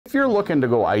If you're looking to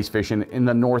go ice fishing in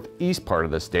the northeast part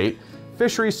of the state,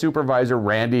 Fisheries Supervisor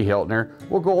Randy Hiltner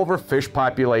will go over fish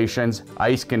populations,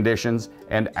 ice conditions,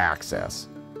 and access.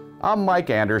 I'm Mike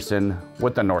Anderson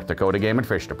with the North Dakota Game and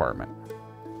Fish Department.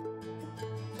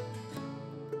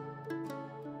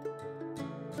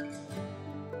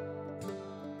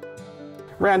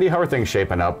 Randy, how are things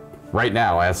shaping up right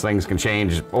now as things can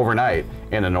change overnight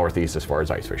in the Northeast as far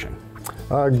as ice fishing?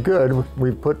 Good.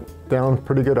 We've put down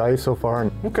pretty good ice so far,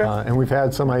 and we've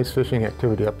had some ice fishing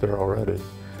activity up there already.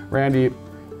 Randy,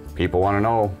 people want to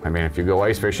know, if you go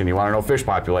ice fishing, you want to know fish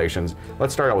populations.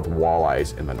 Let's start out with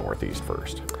walleyes in the Northeast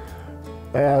first.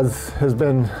 As has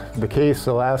been the case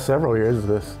the last several years,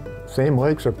 the same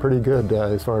lakes are pretty good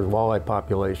as far as walleye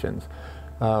populations.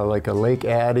 Like a Lake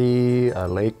Addie, a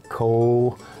Lake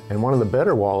Coe, and one of the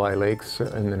better walleye lakes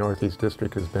in the Northeast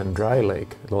District has been Dry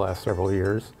Lake the last several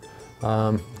years.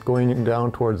 Going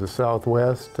down towards the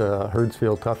southwest,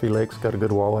 Herdsfield Tuffy Lake's got a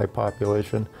good walleye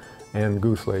population, and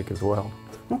Goose Lake as well.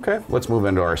 Okay, let's move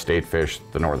into our state fish,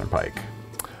 the northern pike.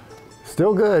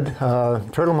 Still good.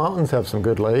 Turtle Mountains have some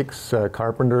good lakes.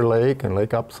 Carpenter Lake and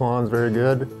Lake Upsalon's very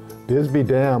good. Bisbee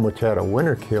Dam, which had a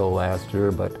winter kill last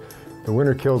year, but the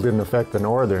winter kill didn't affect the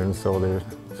northerns, so there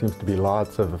seems to be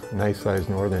lots of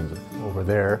nice-sized northerns over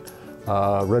there.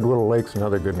 Red Willow Lake's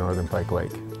another good northern pike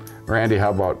lake. Randy, how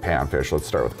about panfish? Let's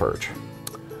start with perch.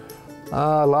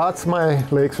 Lots of my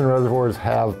lakes and reservoirs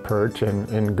have perch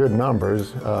in good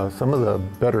numbers. Some of the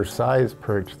better sized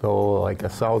perch, though, like a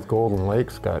South Golden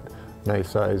Lake's got nice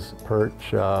sized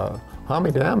perch.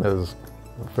 Hommy Dam has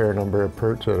a fair number of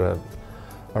perch at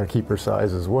our keeper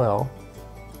size as well.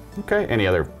 Okay, any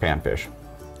other panfish?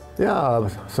 Yeah,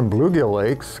 some bluegill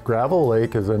lakes. Gravel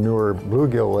Lake is a newer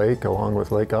bluegill lake along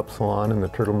with Lake Upsalon in the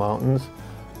Turtle Mountains.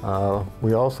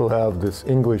 We also have this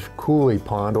English coulee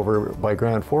pond over by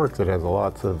Grand Forks that has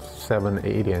lots of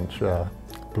 7-8 inch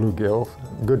bluegills,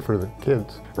 good for the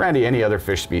kids. Randy, any other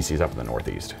fish species up in the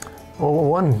Northeast? Well,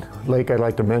 one lake I'd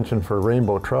like to mention for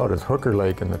rainbow trout is Hooker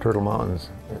Lake in the Turtle Mountains.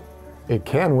 It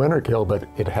can winter kill, but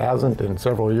it hasn't in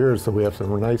several years, so we have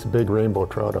some nice big rainbow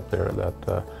trout up there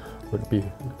that would be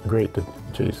great to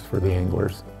chase for the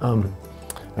anglers.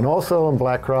 And also in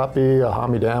black crappie,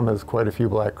 Hommy Dam has quite a few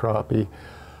black crappie.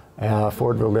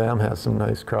 Fordville Dam has some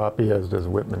nice crappie, as does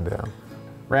Whitman Dam.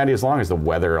 Randy, as long as the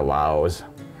weather allows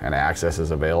and access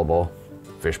is available,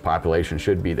 fish population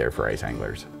should be there for ice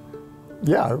anglers.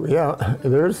 Yeah,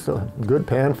 there's good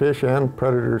panfish and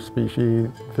predator species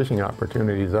fishing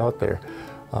opportunities out there.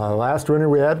 Last winter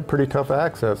we had pretty tough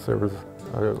access. There was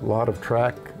a lot of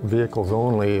track vehicles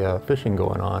only fishing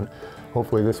going on.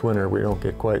 Hopefully this winter we don't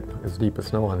get quite as deep a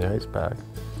snow on the ice pack.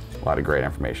 A lot of great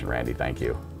information, Randy. Thank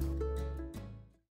you.